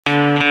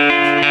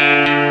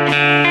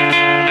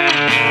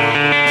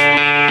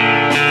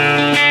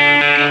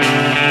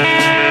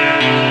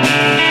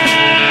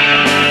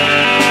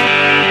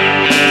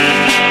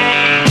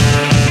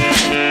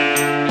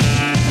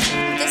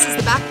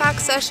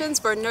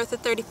for North of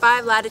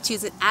 35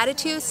 Latitudes and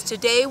Attitudes.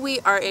 Today we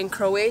are in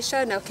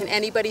Croatia. Now, can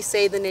anybody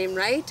say the name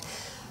right?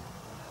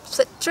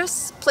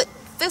 Plitvice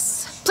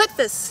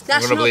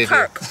National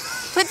Park.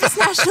 Plitvice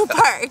National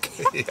Park.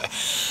 Yeah.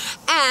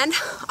 And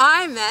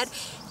I met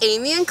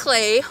Amie and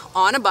Clay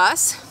on a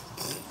bus.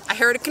 I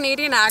heard a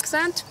Canadian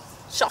accent.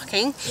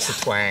 Shocking. It's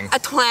a twang. A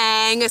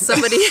twang, as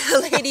somebody, a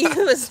lady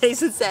who was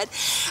nice and said.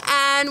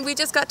 And we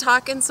just got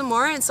talking some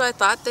more, and so I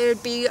thought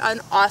there'd be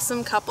an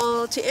awesome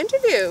couple to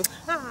interview.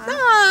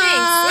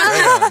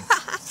 Thanks.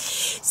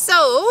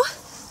 So,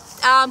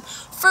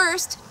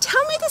 first,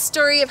 tell me the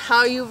story of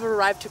how you've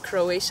arrived to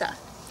Croatia.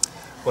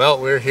 Well,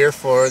 we're here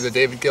for the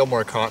David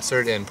Gilmour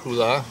concert in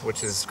Pula,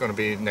 which is going to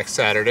be next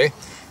Saturday.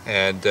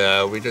 And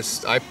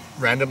I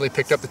randomly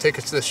picked up the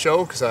tickets to this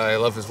show because I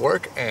love his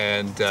work,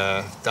 and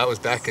that was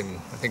back in,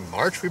 I think,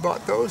 March we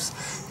bought those.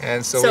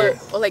 And so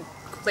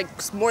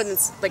more than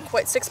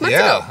quite 6 months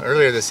ago. Yeah,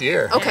 earlier this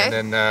year. Okay. And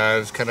then I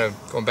was kind of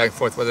going back and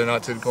forth whether or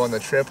not to go on the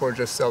trip or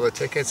just sell the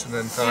tickets, and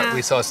then thought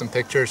we saw some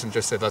pictures and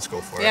just said, let's go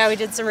for it. Yeah, we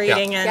did some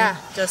reading and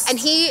just... And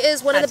he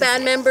is one of the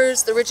band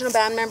members, the original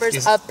band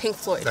members of Pink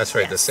Floyd. That's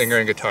right, the singer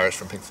and guitarist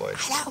from Pink Floyd.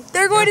 I know.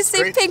 They're going to see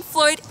great. Pink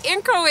Floyd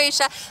in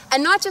Croatia,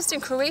 and not just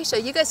in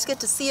Croatia. You guys get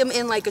to see them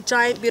in like a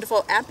giant,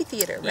 beautiful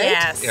amphitheater, right?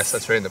 Yes. Yes,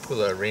 that's right, in the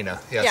Pula Arena.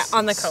 Yes. Yeah,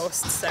 on the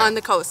coast. So. On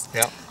the coast.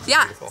 Yeah.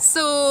 Yeah. Beautiful.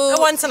 So...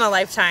 A once in a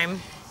lifetime.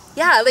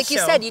 Yeah, like you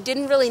show. said, you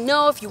didn't really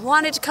know if you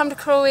wanted to come to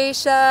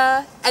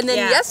Croatia, and then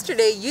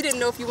yesterday you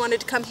didn't know if you wanted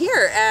to come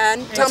here,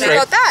 and tell me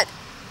about that.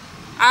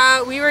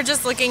 We were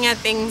just looking at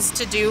things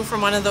to do from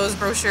one of those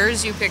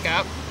brochures you pick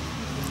up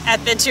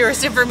at the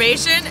tourist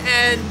information,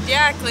 and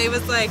yeah, Clay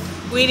was like,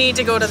 we need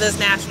to go to this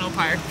national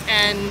park,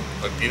 and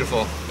Look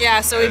beautiful.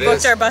 yeah, so we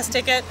booked our bus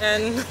ticket,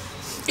 and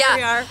here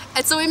we are.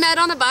 And so we met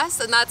on the bus,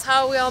 and that's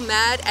how we all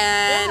met,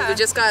 and we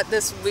just got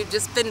this, we've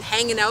just been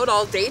hanging out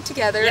all day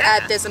together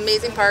at this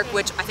amazing park,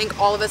 which I think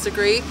all of us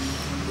agree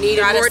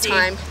needed more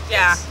time.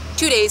 Yeah.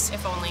 2 days.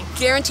 If only.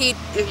 Guaranteed,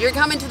 if you're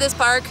coming to this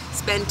park,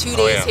 spend 2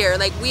 days here.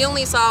 Like, we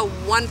only saw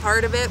one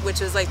part of it, which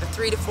is like the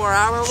 3 to 4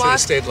 hour walk. Should have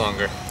stayed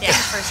longer. Yeah,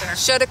 for sure.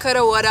 Shoulda,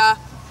 coulda, woulda.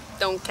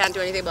 Can't do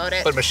anything about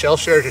it. But Michelle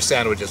shared her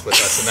sandwiches with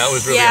us, and that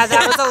was really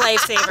that was a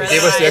lifesaver. It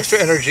gave us the extra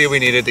energy we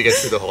needed to get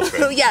through the whole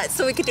trip. Yeah,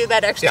 so we could do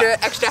that extra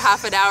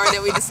half an hour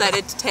that we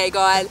decided to tag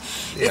on.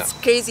 It's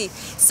crazy.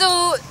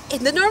 So,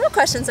 in the normal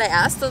questions I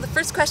ask, so the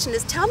first question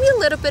is, tell me a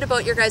little bit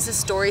about your guys'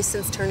 story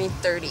since turning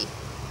 30.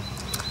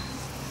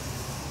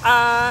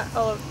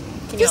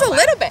 Just a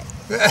little bit.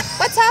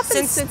 What's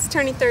happened since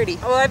turning 30?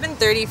 Well, I've been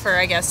 30 for,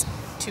 I guess,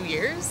 2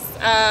 years.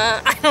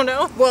 I don't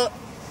know. Well,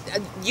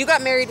 you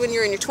got married when you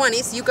were in your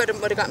 20s. You would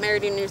have got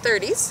married in your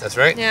 30s. That's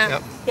right. Yeah.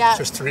 Yep. Yeah.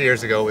 Just 3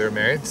 years ago we were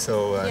married,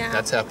 so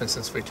that's happened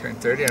since we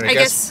turned 30. And I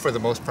guess for the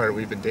most part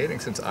we've been dating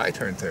since I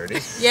turned 30.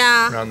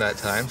 Yeah. Around that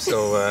time.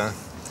 So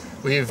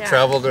we've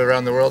traveled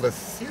around the world a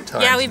few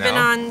times. Yeah, we've been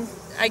on,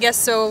 I guess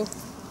so,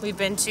 we've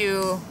been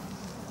to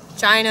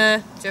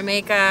China,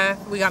 Jamaica,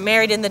 we got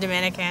married in the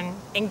Dominican,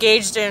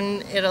 engaged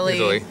in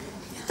Italy.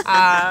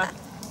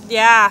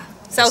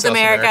 South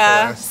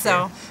America.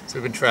 So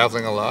we've been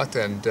traveling a lot,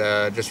 and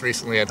just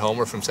recently at home,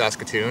 we're from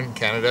Saskatoon,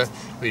 Canada.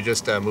 We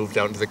just moved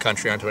out into the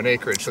country onto an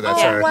acreage, so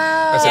that's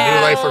that's a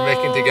new life we're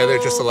making together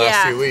just the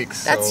last few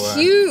weeks. That's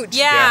huge.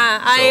 Yeah,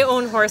 I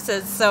own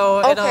horses,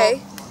 so it'll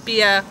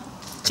be a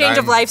change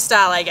of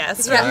lifestyle, I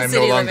guess. I'm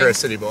no longer a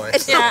city boy.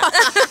 Yeah.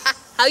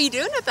 How are you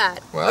doing at that?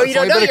 Well, it's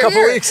only been a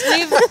couple weeks.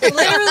 We've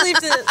literally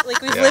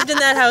lived in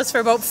that house for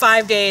about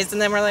 5 days,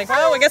 and then we're like,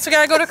 well, I guess we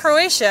gotta go to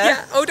Croatia.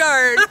 Yeah. Oh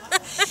darn.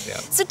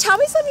 So tell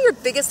me some of your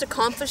biggest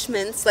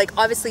accomplishments. Like,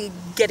 obviously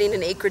getting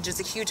an acreage is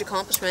a huge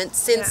accomplishment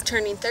since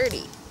turning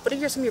 30. What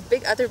are some of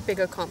your other big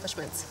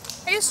accomplishments?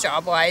 I guess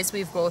job-wise,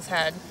 we both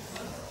have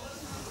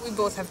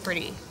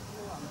pretty,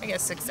 I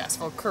guess,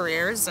 successful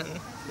careers, and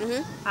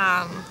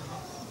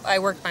I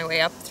worked my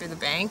way up through the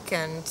bank,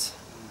 and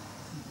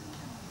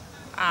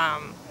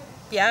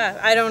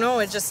I don't know.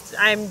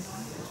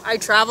 I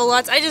travel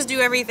lots. I just do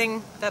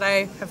everything that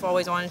I have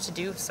always wanted to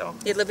do. So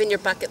you live in your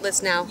bucket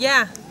list now.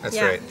 Yeah, that's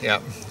right.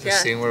 Yeah,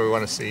 just seeing where we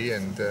want to see,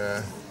 and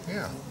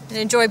and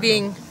enjoy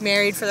being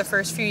married for the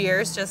first few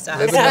years. Just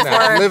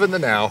live in the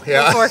now.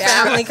 Yeah, before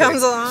family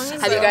comes along.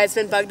 Have you guys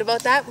been bugged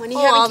about that? When are you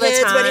having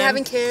kids? When are you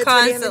having kids?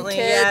 Constantly,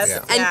 yes.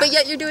 But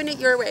yet you're doing it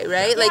your way,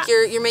 right? Like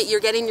you're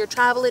getting your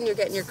travel in, you're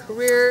getting your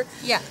career.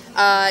 Yeah.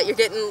 You're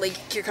getting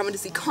you're coming to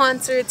see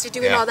concerts. You're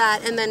doing all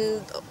that, and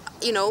then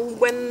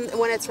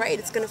when it's right,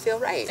 it's going to feel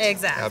right.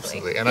 Exactly.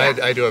 Absolutely. And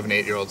I do have an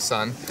 8-year-old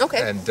son. Okay.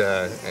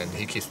 And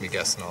he keeps me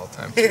guessing all the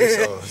time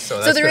too.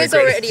 So there is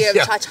already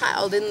a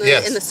child in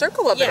the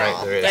circle of it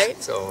all, there is.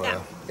 right? So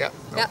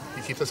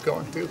he keeps us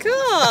going too.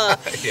 Cool.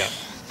 Yeah.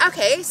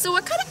 Okay, so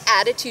what kind of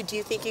attitude do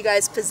you think you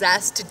guys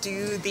possess to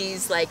do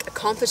these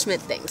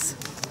accomplishment things?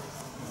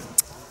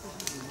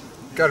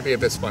 Got to be a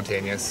bit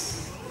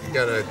spontaneous. You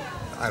got to.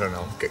 I don't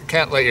know.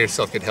 Can't let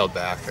yourself get held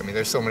back. I mean,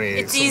 there's so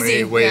many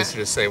ways to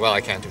just say, well,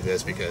 I can't do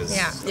this because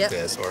of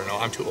this, or no,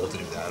 I'm too old to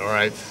do that,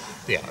 or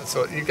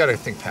so you got to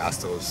think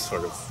past those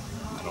sort of,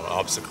 I don't know,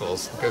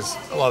 obstacles, because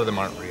a lot of them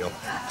aren't real.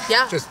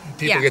 Yeah. Just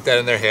people get that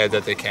in their head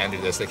that they can do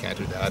this, they can't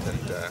do that, and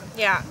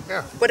Yeah.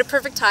 What a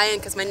perfect tie-in,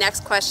 because my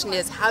next question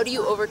is, how do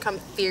you overcome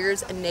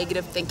fears and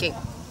negative thinking?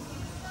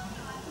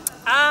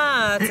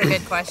 That's a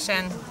good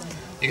question.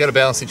 you got to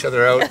balance each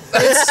other out.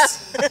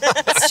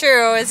 It's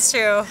true. It's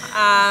true.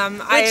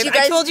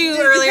 I told you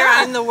earlier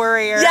I'm the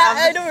worrier. Yeah,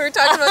 I know we were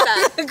talking about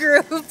that.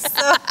 Group.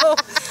 So,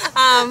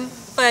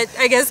 but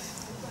I guess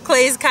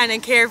Clay's kind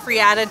of carefree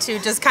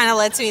attitude just kind of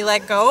lets me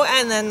let go,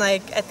 and then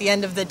like at the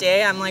end of the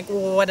day, I'm like,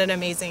 well, what an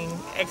amazing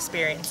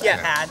experience I've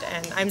had,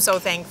 and I'm so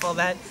thankful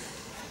that.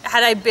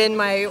 Had I been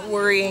my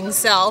worrying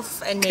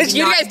self and maybe Because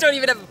you guys don't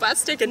even have a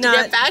bus ticket to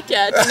get back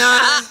yet.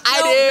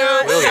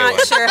 I do. We'll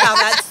Not sure how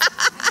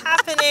that's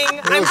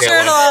happening. I'm get sure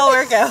it'll all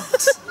work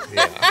out.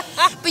 Yeah.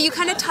 But you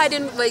kind of tied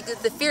in like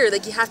the fear,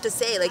 like you have to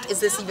say, like, is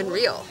this even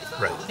real?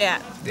 Right.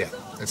 Yeah. Yeah,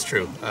 that's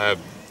true.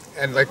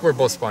 And like we're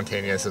both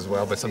spontaneous as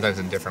well, but sometimes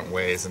in different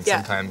ways. And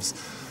sometimes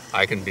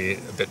I can be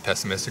a bit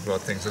pessimistic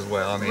about things as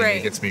well, and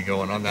it gets me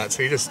going on that.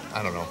 So you just,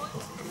 I don't know.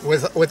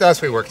 With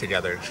us, we work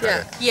together.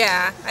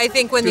 Yeah, I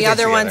think when the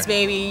other together. ones,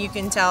 maybe you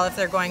can tell if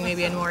they're going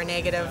maybe in more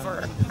negative,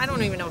 or I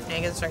don't even know if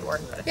negative is the right word,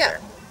 but if they're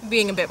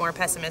being a bit more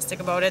pessimistic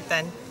about it,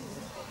 then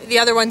the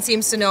other one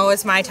seems to know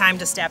it's my time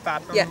to step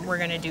up and we're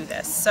going to do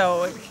this.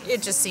 So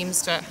it just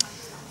seems to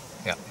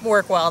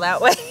work well that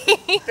way.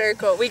 Very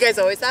cool. Were you guys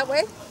always that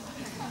way?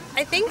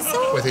 I think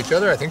so. With each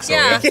other, I think so.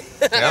 Yeah.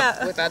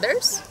 Yeah. With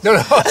others? No.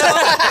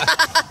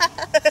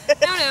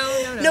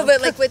 No,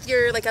 but like with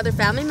your like other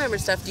family member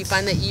stuff, do you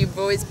find that you've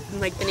always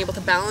like been able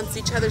to balance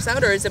each other's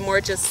out, or is it more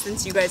just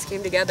since you guys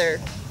came together?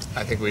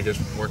 I think we just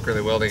work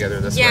really well together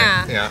this way.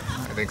 Yeah,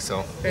 I think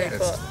so. Very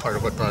cool. Part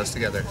of what brought us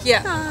together.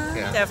 Yeah,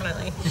 Okay,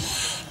 definitely.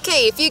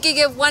 if you could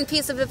give one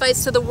piece of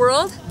advice to the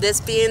world,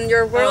 this being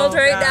your world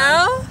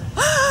now,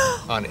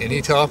 On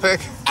any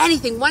topic?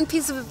 anything, one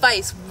piece of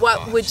advice,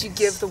 what would you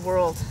give the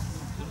world?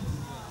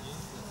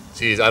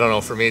 Geez, I don't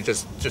know. For me,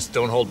 just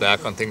don't hold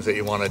back on things that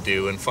you want to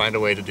do and find a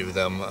way to do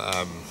them.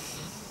 I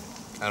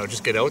don't know,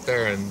 just get out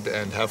there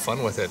and have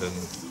fun with it, and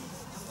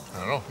I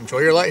don't know, enjoy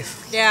your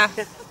life. Yeah,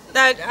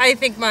 that I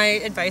think my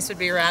advice would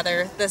be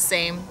rather the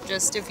same.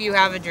 Just if you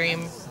have a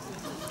dream,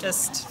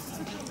 just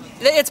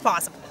it's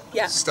possible.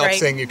 Yeah. Stop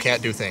saying you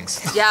can't do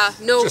things. Yeah.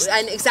 No.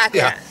 And exactly.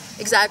 Yeah.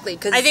 Exactly.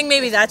 Because I think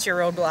maybe that's your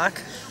roadblock.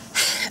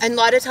 and a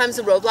lot of times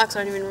the roadblocks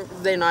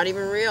they're not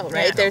even real,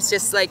 right? Yeah. There's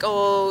just like,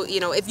 oh, you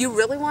know, if you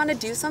really want to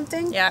do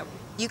something,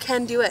 you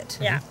can do it.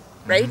 Yeah.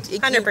 Right?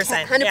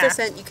 100%.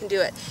 100% you can do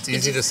it. It's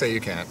easy to say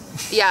you can't.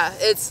 Yeah,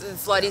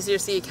 it's a lot easier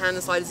to say you can.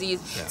 It's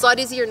a lot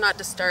easier not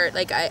to start.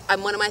 Like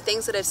I'm one of my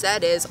things that I've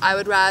said is I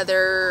would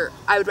rather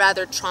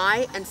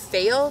try and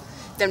fail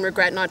than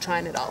regret not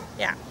trying at all.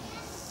 Yeah.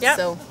 Yeah.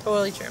 So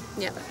totally true.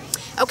 Yeah.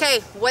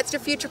 Okay, what's your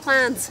future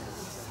plans?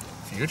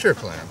 Future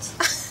plans?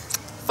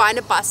 Find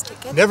a bus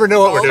ticket. Never know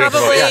what we're doing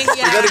Probably, tomorrow.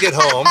 Yeah. We got to get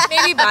home.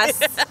 Maybe bus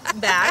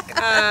back.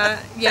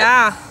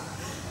 Yeah.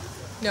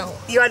 No.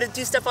 You want to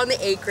do stuff on the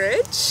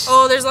acreage?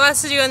 Oh, there's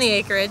lots to do on the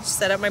acreage.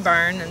 Set up my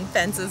barn and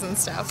fences and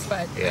stuff.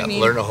 But yeah, I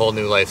mean, learn a whole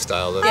new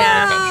lifestyle. Living in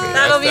the country.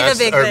 That'll be the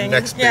big our thing.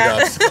 next big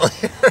obstacle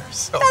here.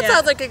 So. That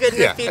sounds like a good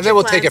future and then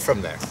we'll plan. take it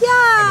from there.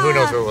 Yeah. And who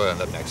knows where we'll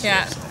end up next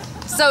year.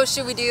 So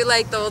should we do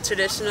like the old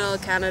traditional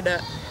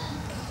Canada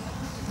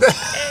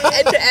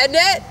and to end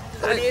it?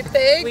 What do you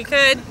think? We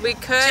could.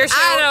 Sure.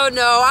 I don't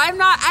know. I'm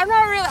not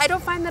really. I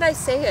don't find that I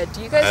say it.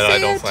 Do you guys say it? I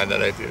don't find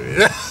that I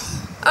do.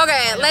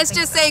 Okay, let's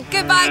just say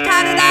goodbye,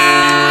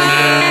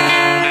 Canada.